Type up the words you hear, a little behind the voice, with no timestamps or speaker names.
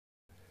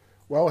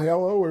Well,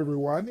 hello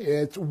everyone.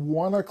 It's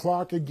 1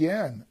 o'clock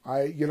again.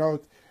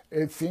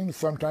 It seems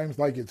sometimes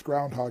like it's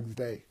Groundhog's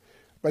Day.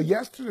 But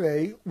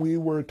yesterday we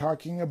were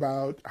talking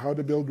about how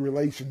to build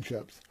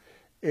relationships.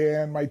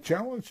 And my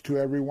challenge to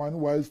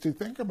everyone was to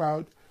think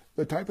about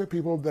the type of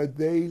people that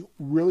they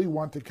really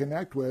want to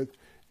connect with,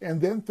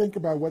 and then think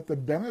about what the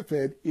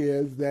benefit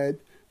is that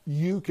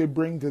you could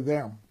bring to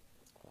them.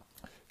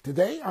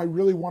 Today I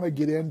really want to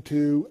get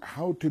into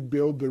how to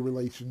build the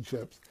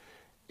relationships.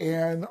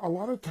 And a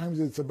lot of times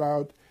it's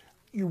about,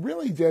 you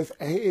really just,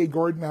 hey,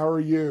 Gordon, how are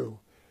you?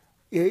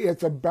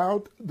 It's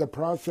about the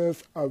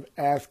process of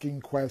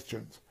asking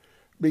questions.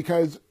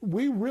 Because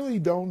we really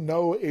don't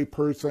know a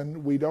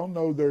person, we don't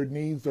know their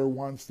needs, their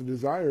wants, their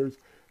desires,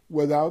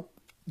 without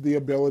the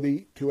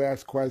ability to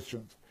ask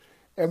questions.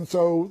 And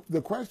so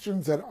the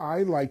questions that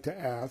I like to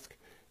ask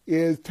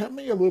is, tell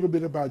me a little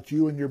bit about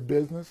you and your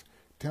business.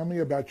 Tell me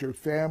about your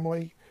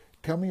family.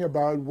 Tell me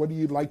about what do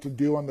you like to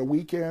do on the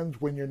weekends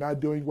when you're not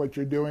doing what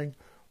you're doing.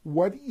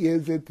 What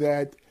is it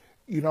that,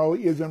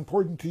 is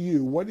important to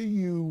you? What do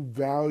you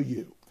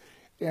value?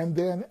 And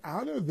then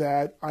out of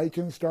that, I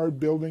can start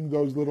building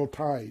those little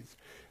ties.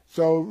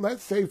 So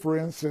let's say, for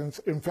instance,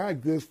 in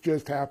fact, this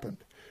just happened.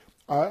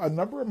 A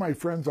number of my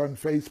friends on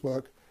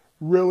Facebook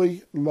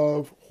really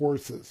love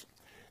horses.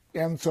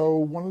 And so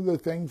one of the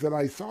things that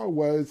I saw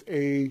was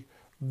a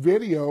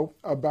video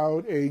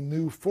about a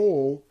new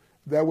foal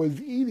that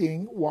was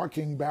eating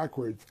walking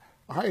backwards.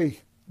 Hi,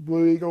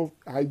 Blue Eagle.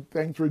 Hi,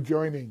 thanks for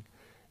joining.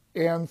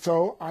 And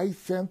so I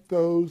sent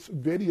those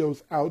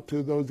videos out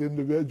to those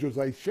individuals.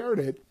 I shared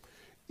it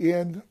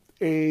in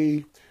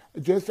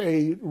just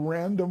a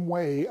random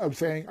way of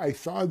saying, I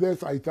saw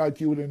this, I thought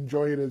you would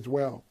enjoy it as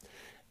well.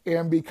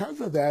 And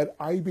because of that,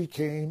 I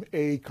became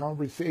a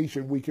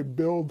conversation. We could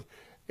build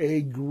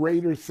a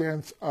greater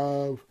sense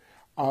of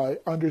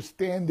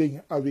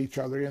understanding of each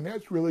other. And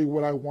that's really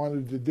what I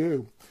wanted to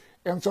do.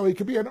 And so it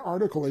could be an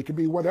article, it could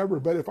be whatever.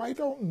 But if I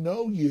don't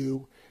know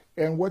you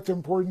and what's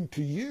important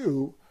to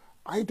you,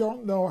 I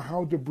don't know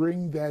how to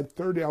bring that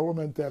third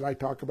element that I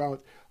talk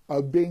about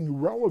of being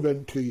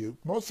relevant to you.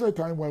 Most of the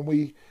time when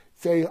we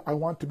say, I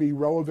want to be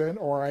relevant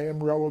or I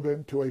am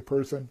relevant to a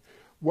person,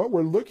 what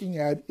we're looking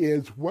at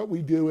is what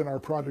we do in our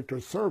product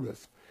or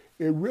service.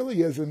 It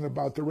really isn't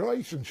about the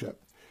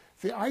relationship.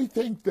 See, I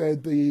think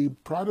that the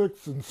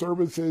products and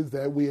services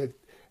that we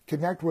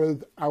connect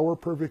with our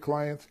perfect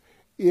clients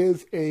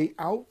is a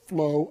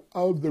outflow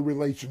of the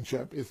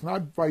relationship. It's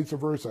not vice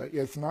versa.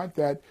 It's not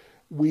that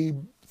we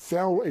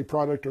sell a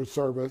product or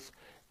service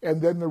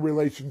and then the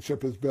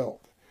relationship is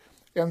built.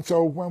 And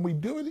so when we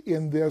do it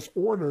in this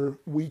order,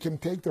 we can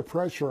take the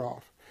pressure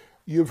off.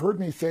 You've heard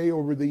me say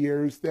over the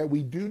years that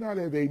we do not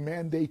have a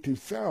mandate to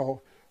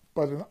sell,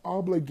 but an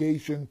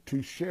obligation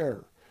to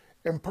share.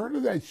 And part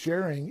of that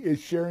sharing is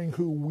sharing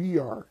who we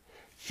are,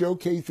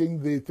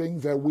 showcasing the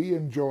things that we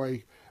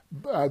enjoy.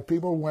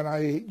 People, when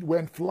I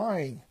went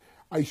flying,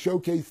 I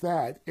showcased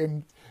that.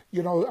 And,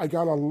 I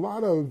got a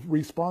lot of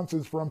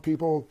responses from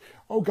people,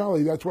 oh,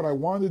 golly, that's what I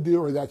want to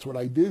do, or that's what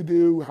I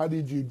do. How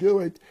did you do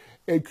it?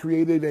 It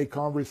created a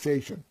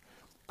conversation.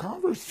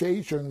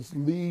 Conversations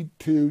lead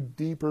to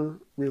deeper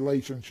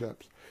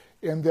relationships.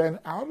 And then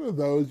out of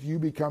those, you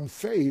become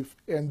safe,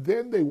 and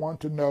then they want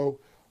to know,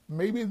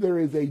 maybe there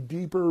is a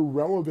deeper,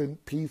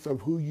 relevant piece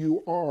of who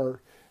you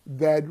are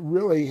that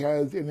really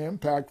has an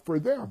impact for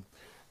them.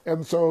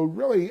 And so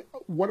really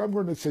what I'm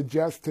going to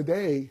suggest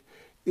today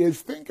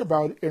is think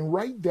about and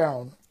write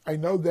down. I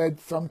know that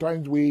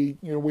sometimes we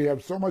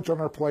have so much on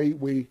our plate,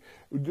 we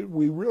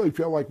really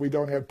feel like we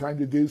don't have time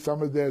to do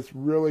some of this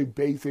really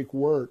basic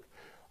work.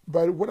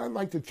 But what I'd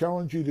like to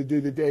challenge you to do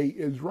today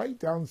is write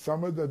down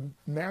some of the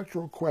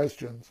natural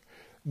questions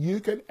you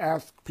could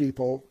ask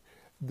people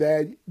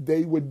that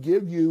they would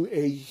give you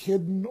a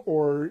hidden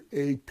or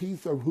a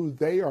piece of who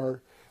they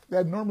are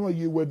that normally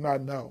you would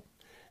not know.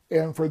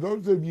 And for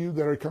those of you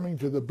that are coming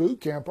to the boot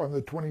camp on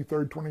the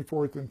 23rd,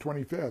 24th, and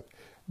 25th,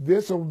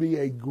 this will be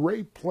a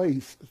great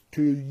place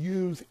to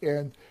use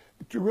and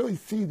to really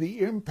see the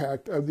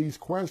impact of these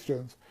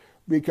questions,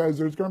 because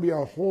there's going to be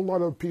a whole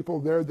lot of people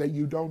there that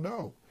you don't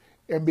know.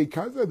 And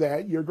because of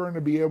that, you're going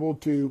to be able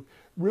to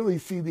really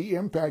see the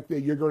impact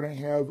that you're going to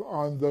have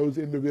on those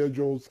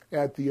individuals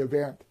at the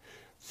event.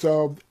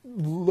 So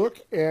look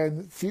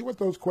and see what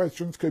those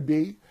questions could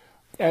be.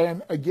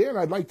 And again,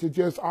 I'd like to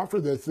just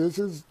offer this. This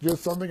is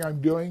just something I'm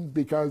doing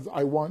because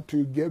I want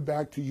to give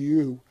back to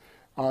you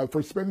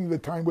for spending the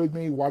time with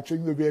me,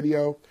 watching the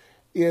video.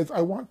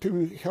 I want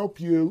to help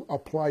you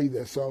apply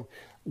this. So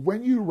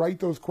when you write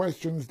those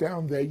questions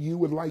down that you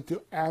would like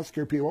to ask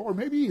your people, or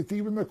maybe it's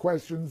even the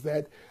questions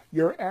that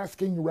you're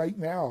asking right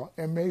now,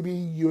 and maybe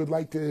you would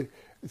like to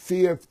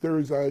see if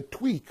there's a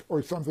tweak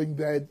or something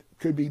that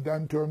could be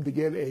done to them to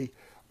get a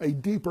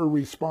deeper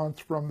response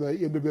from the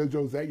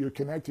individuals that you're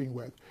connecting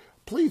with.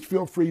 Please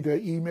feel free to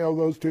email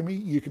those to me.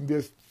 You can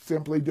just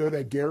simply do it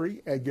at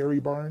Gary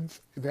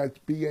Barnes, that's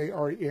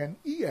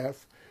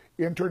BARNES,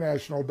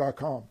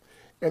 international.com.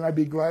 And I'd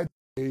be glad.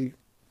 I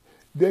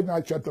did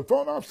not shut the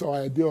phone off, so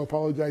I do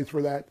apologize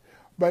for that.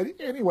 But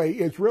anyway,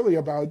 it's really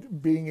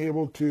about being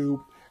able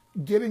to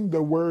getting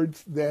the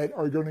words that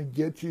are going to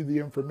get you the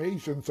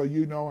information so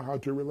you know how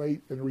to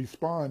relate and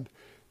respond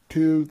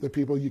to the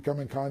people you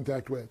come in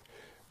contact with.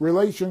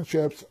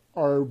 Relationships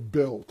are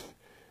built.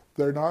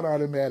 They're not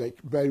automatic.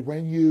 But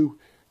when you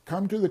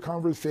come to the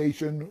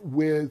conversation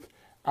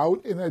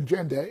without an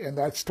agenda, and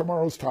that's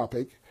tomorrow's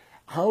topic,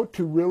 how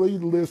to really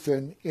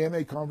listen in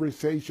a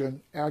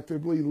conversation,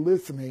 actively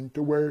listening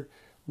to where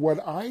what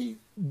I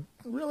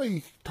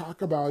really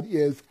talk about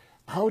is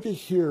how to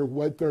hear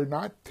what they're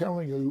not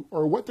telling you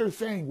or what they're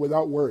saying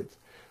without words.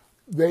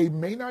 They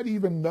may not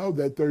even know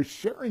that they're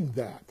sharing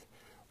that,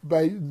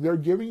 but they're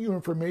giving you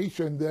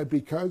information that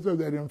because of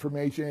that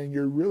information and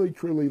you're really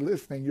truly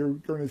listening, you're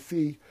going to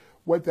see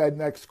what that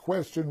next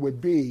question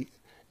would be.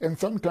 And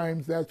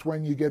sometimes that's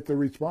when you get the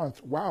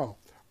response, wow,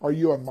 are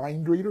you a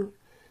mind reader?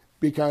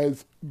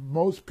 Because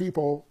most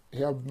people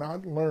have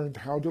not learned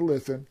how to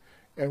listen.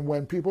 And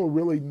when people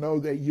really know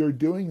that you're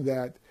doing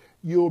that,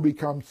 you will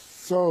become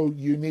so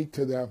unique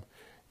to them.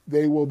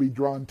 They will be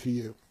drawn to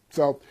you.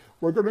 So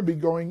we're going to be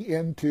going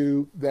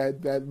into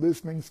that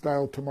listening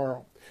style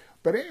tomorrow.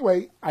 But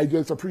anyway, I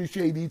just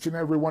appreciate each and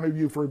every one of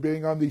you for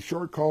being on these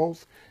short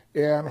calls.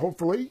 And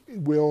hopefully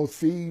we'll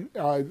see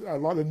a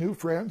lot of new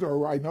friends,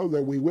 or I know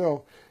that we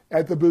will,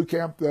 at the boot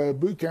camp. The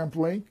boot camp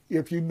link,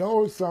 if you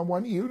know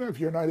someone, even if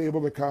you're not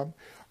able to come,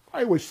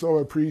 I would so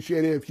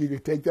appreciate it if you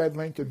could take that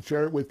link and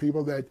share it with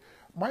people that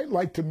might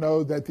like to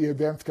know that the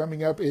event's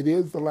coming up. It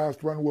is the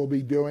last one we'll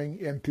be doing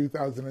in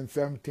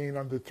 2017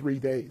 on the 3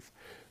 days.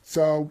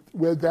 So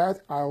with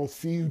that, I'll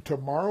see you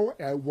tomorrow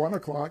at 1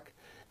 o'clock,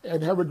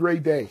 and have a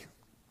great day.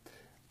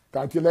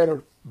 Talk to you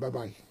later.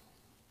 Bye-bye.